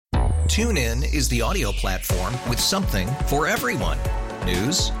TuneIn is the audio platform with something for everyone.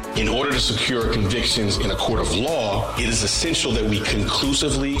 News. In order to secure convictions in a court of law, it is essential that we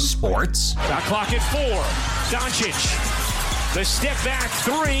conclusively. Sports. Shot clock at 4. Doncic. The step back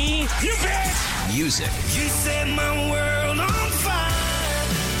 3. You bet. Music. You set my world on fire.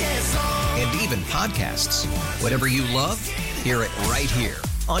 Yes, and even podcasts. Whatever you love, hear it right here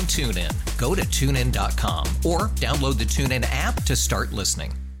on TuneIn. Go to TuneIn.com or download the TuneIn app to start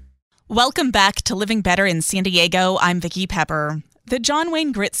listening. Welcome back to Living Better in San Diego. I'm Vicki Pepper. The John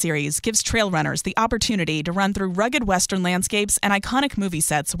Wayne Grit series gives trail runners the opportunity to run through rugged Western landscapes and iconic movie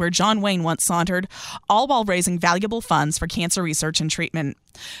sets where John Wayne once sauntered, all while raising valuable funds for cancer research and treatment.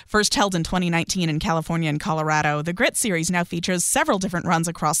 First held in 2019 in California and Colorado, the Grit series now features several different runs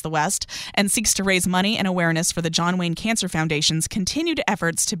across the West and seeks to raise money and awareness for the John Wayne Cancer Foundation's continued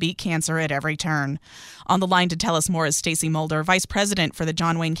efforts to beat cancer at every turn. On the line to tell us more is Stacy Mulder, Vice President for the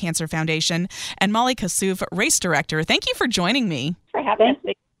John Wayne Cancer Foundation, and Molly Kassouf, Race Director. Thank you for joining me. For having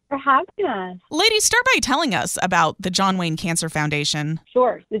us. Ladies, start by telling us about the John Wayne Cancer Foundation.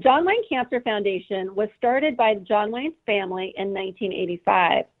 Sure. The John Wayne Cancer Foundation was started by John Wayne's family in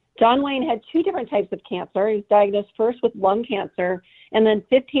 1985. John Wayne had two different types of cancer. He was diagnosed first with lung cancer, and then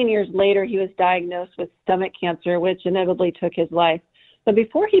 15 years later, he was diagnosed with stomach cancer, which inevitably took his life. But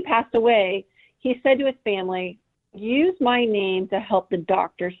before he passed away, he said to his family, use my name to help the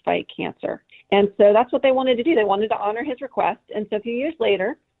doctors fight cancer. And so that's what they wanted to do. They wanted to honor his request. And so a few years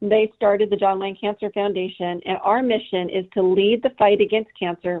later, they started the John Wayne Cancer Foundation. And our mission is to lead the fight against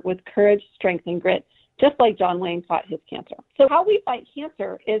cancer with courage, strength, and grit, just like John Wayne fought his cancer. So how we fight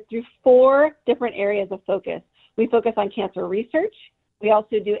cancer is through 4 different areas of focus. We focus on cancer research. We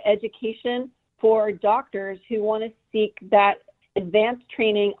also do education for doctors who want to seek that advanced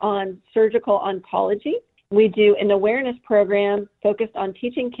training on surgical oncology. We do an awareness program focused on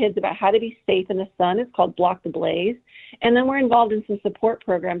teaching kids about how to be safe in the sun. It's called Block the Blaze. And then we're involved in some support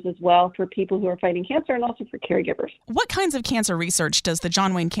programs as well for people who are fighting cancer and also for caregivers. What kinds of cancer research does the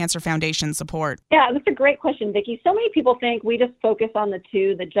John Wayne Cancer Foundation support? Yeah, that's a great question, Vicki. So many people think we just focus on the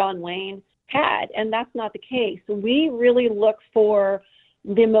 2 that John Wayne had, and that's not the case. We really look for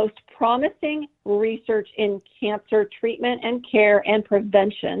the most promising research in cancer treatment and care and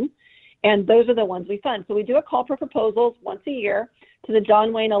prevention. And those are the ones we fund. So we do a call for proposals once a year to the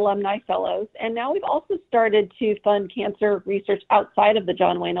John Wayne Alumni Fellows. And now we've also started to fund cancer research outside of the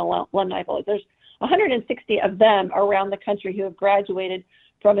John Wayne Alumni Fellows. There's 160 of them around the country who have graduated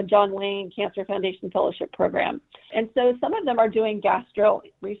from a John Wayne Cancer Foundation Fellowship program. And so some of them are doing gastro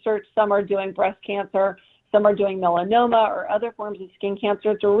research, some are doing breast cancer, some are doing melanoma or other forms of skin cancer.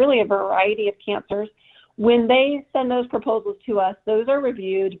 It's really a variety of cancers. When they send those proposals to us, those are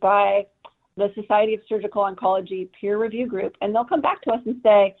reviewed by the Society of Surgical Oncology peer review group, and they'll come back to us and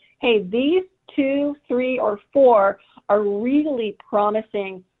say, hey, these 2, 3, or 4 are really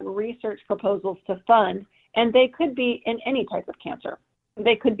promising research proposals to fund, and they could be in any type of cancer.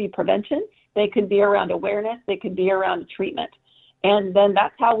 They could be prevention, they could be around awareness, they could be around treatment. And then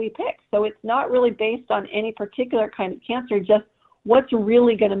that's how we pick. So it's not really based on any particular kind of cancer, just what's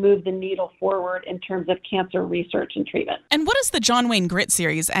really going to move the needle forward in terms of cancer research and treatment. And what is the John Wayne Grit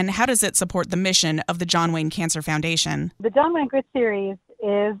series, and how does it support the mission of the John Wayne Cancer Foundation? The John Wayne Grit series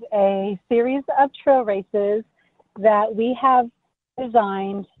is a series of trail races that we have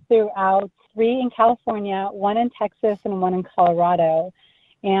designed throughout 3 in California, 1 in Texas, and 1 in Colorado.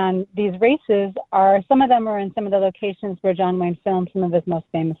 And these races some of them are in some of the locations where John Wayne filmed some of his most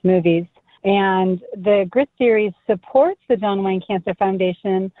famous movies. And the Grit series supports the John Wayne Cancer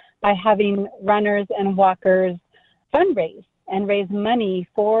Foundation by having runners and walkers fundraise and raise money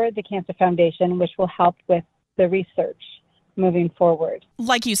for the Cancer Foundation, which will help with the research moving forward.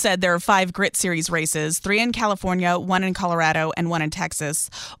 Like you said, there are 5 Grit series races, 3 in California, 1 in Colorado, and 1 in Texas.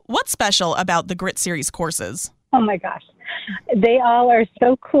 What's special about the Grit series courses? Oh my gosh. They all are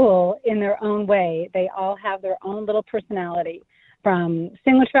so cool in their own way. They all have their own little personality, from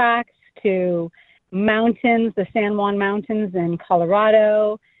single tracks to mountains, the San Juan Mountains in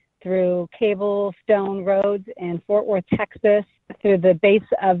Colorado, through cobblestone roads in Fort Worth, Texas, through the base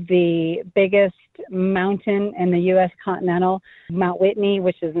of the biggest mountain in the U.S. continental, Mount Whitney,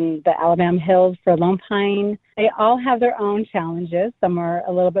 which is in the Alabama hills for Lone Pine. They all have their own challenges. Some are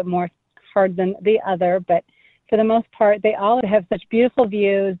a little bit more hard than the other, but for the most part, they all have such beautiful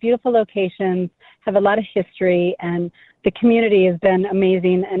views, beautiful locations, have a lot of history, and the community has been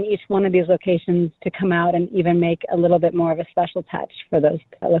amazing in each one of these locations to come out and even make a little bit more of a special touch for those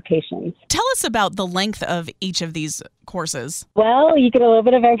locations. Tell us about the length of each of these courses. Well, you get a little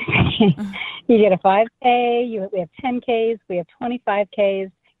bit of everything. You get a 5K, we have 10Ks, we have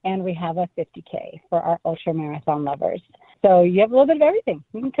 25Ks, and we have a 50K for our ultra marathon lovers. So you have a little bit of everything.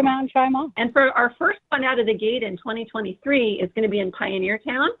 You can come out and try them all. And for our first one out of the gate in 2023, it's going to be in Pioneer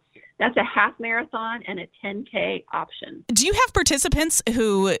Town. That's a half marathon and a 10K option. Do you have participants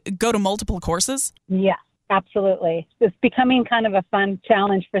who go to multiple courses? Yeah, absolutely. It's becoming kind of a fun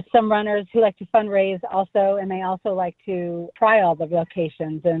challenge for some runners who like to fundraise also, and they also like to try all the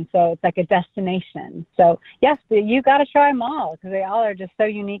locations. And so it's like a destination. So yes, you got to try them all because they all are just so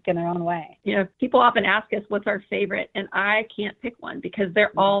unique in their own way. You know, people often ask us what's our favorite, and I can't pick one because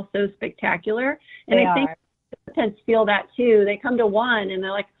they're all so spectacular. And I think participants feel that too. They come to one and they're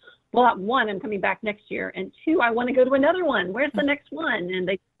like, well, at one, I'm coming back next year. And two, I want to go to another one. Where's the next one? And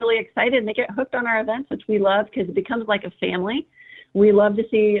they get really excited and they get hooked on our events, which we love because it becomes like a family. We love to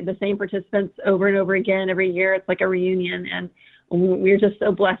see the same participants over and over again every year. It's like a reunion. And we're just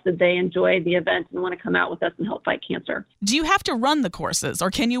so blessed that they enjoy the event and want to come out with us and help fight cancer. Do you have to run the courses or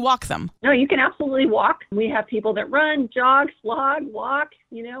can you walk them? No, you can absolutely walk. We have people that run, jog, slog, walk,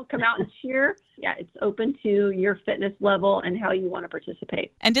 come out and cheer. Yeah, it's open to your fitness level and how you want to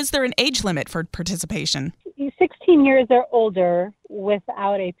participate. And is there an age limit for participation? 16 years or older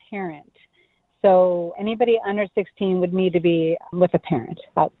without a parent. So anybody under 16 would need to be with a parent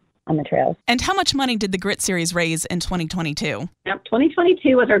out on the trails. And how much money did the Grit Series raise in 2022? Yep,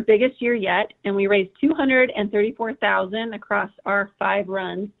 2022 was our biggest year yet, and we raised $234,000 across our 5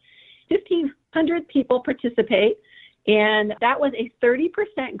 runs. 1,500 people participate, and that was a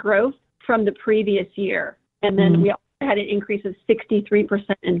 30% growth from the previous year. And then we also had an increase of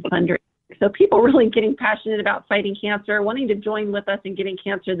 63% in fundraising. So people really getting passionate about fighting cancer, wanting to join with us in giving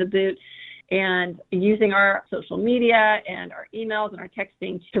cancer the boot, and using our social media and our emails and our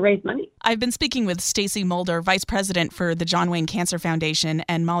texting to raise money. I've been speaking with Stacy Mulder, Vice President for the John Wayne Cancer Foundation,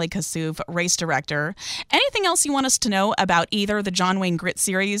 and Molly Kassouf, Race Director. Anything else you want us to know about either the John Wayne Grit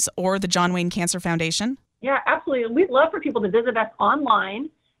Series or the John Wayne Cancer Foundation? Yeah, absolutely. We'd love for people to visit us online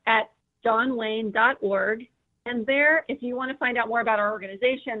at johnwayne.org. And there, if you want to find out more about our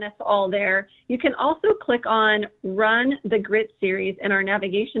organization, that's all there. You can also click on Run the Grit Series in our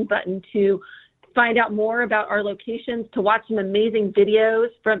navigation button to find out more about our locations, to watch some amazing videos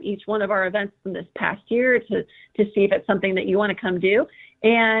from each one of our events from this past year to see if it's something that you want to come do.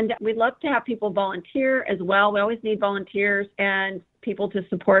 And we'd love to have people volunteer as well. We always need volunteers and people to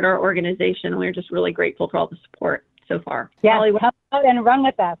support our organization. We're just really grateful for all the support so far. Yeah, come out and run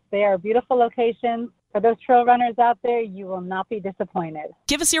with us. They are beautiful locations. For those trail runners out there, you will not be disappointed.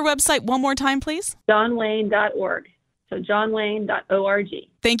 Give us your website one more time, please. johnwayne.org. So johnwayne.org.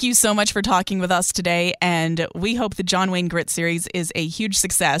 Thank you so much for talking with us today, and we hope the John Wayne Grit Series is a huge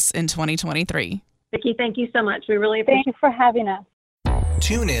success in 2023. Vicki, thank you so much. We really appreciate it. Thank you for having us.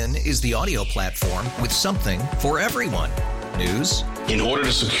 TuneIn is the audio platform with something for everyone. News. In order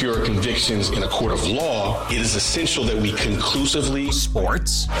to secure convictions in a court of law, it is essential that we conclusively.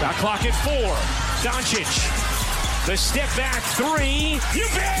 Sports. Shot clock at 4. Doncic. The step back 3. You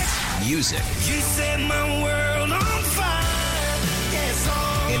bet. Music. You set my world on fire. Yes,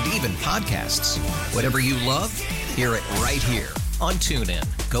 and even podcasts. Whatever you love, hear it right here on TuneIn.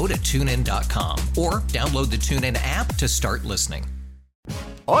 Go to TuneIn.com or download the TuneIn app to start listening.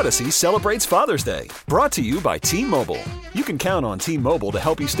 Odyssey celebrates Father's Day, brought to you by T-Mobile. You can count on T-Mobile to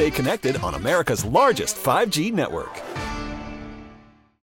help you stay connected on America's largest 5G network.